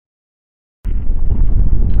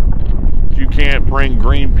can't bring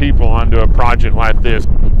green people onto a project like this.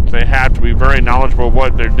 They have to be very knowledgeable of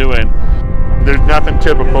what they're doing. There's nothing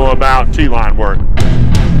typical about T-line work.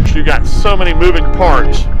 You got so many moving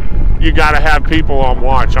parts, you got to have people on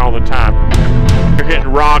watch all the time. You're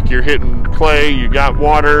hitting rock, you're hitting clay, you got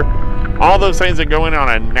water, all those things that go in on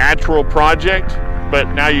a natural project, but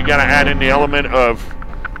now you got to add in the element of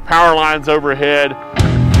power lines overhead.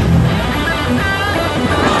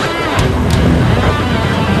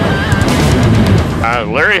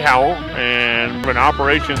 Larry Howell, and an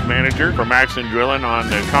operations manager for Maxon Drilling on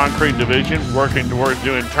the concrete division, working towards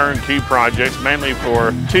doing turnkey projects, mainly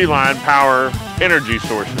for T-line power energy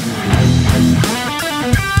sources.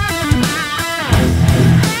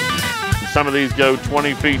 Some of these go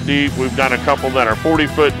 20 feet deep. We've done a couple that are 40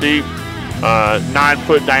 foot deep, 9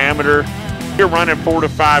 foot diameter. You're running 4 to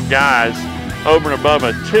 5 guys over and above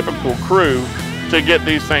a typical crew to get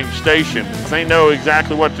these things stationed. They know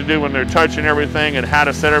exactly what to do when they're touching everything and how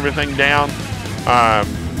to set everything down.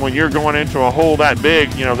 When you're going into a hole that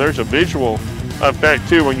big, you know, there's a visual effect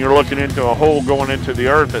too when you're looking into a hole going into the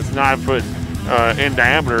earth that's 9 foot in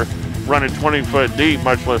diameter, running 20 foot deep,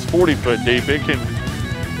 much less 40 foot deep. It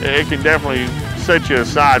can definitely set you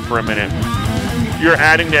aside for a minute. You're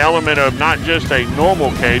adding the element of not just a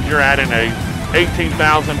normal cage, you're adding a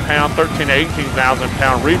 18,000 pound, 13 to 18,000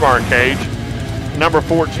 pound rebar cage. Number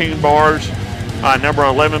 14 bars, number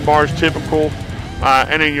 11 bars typical,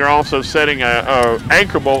 and then you're also setting a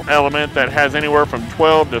anchor bolt element that has anywhere from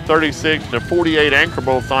 12 to 36 to 48 anchor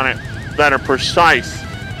bolts on it that are precise,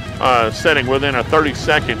 setting within a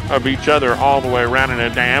 32nd of each other all the way around in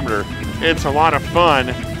a diameter. It's a lot of fun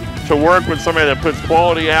to work with somebody that puts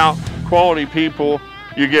quality out, quality people,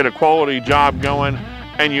 you get a quality job going,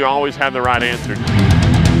 and you always have the right answer.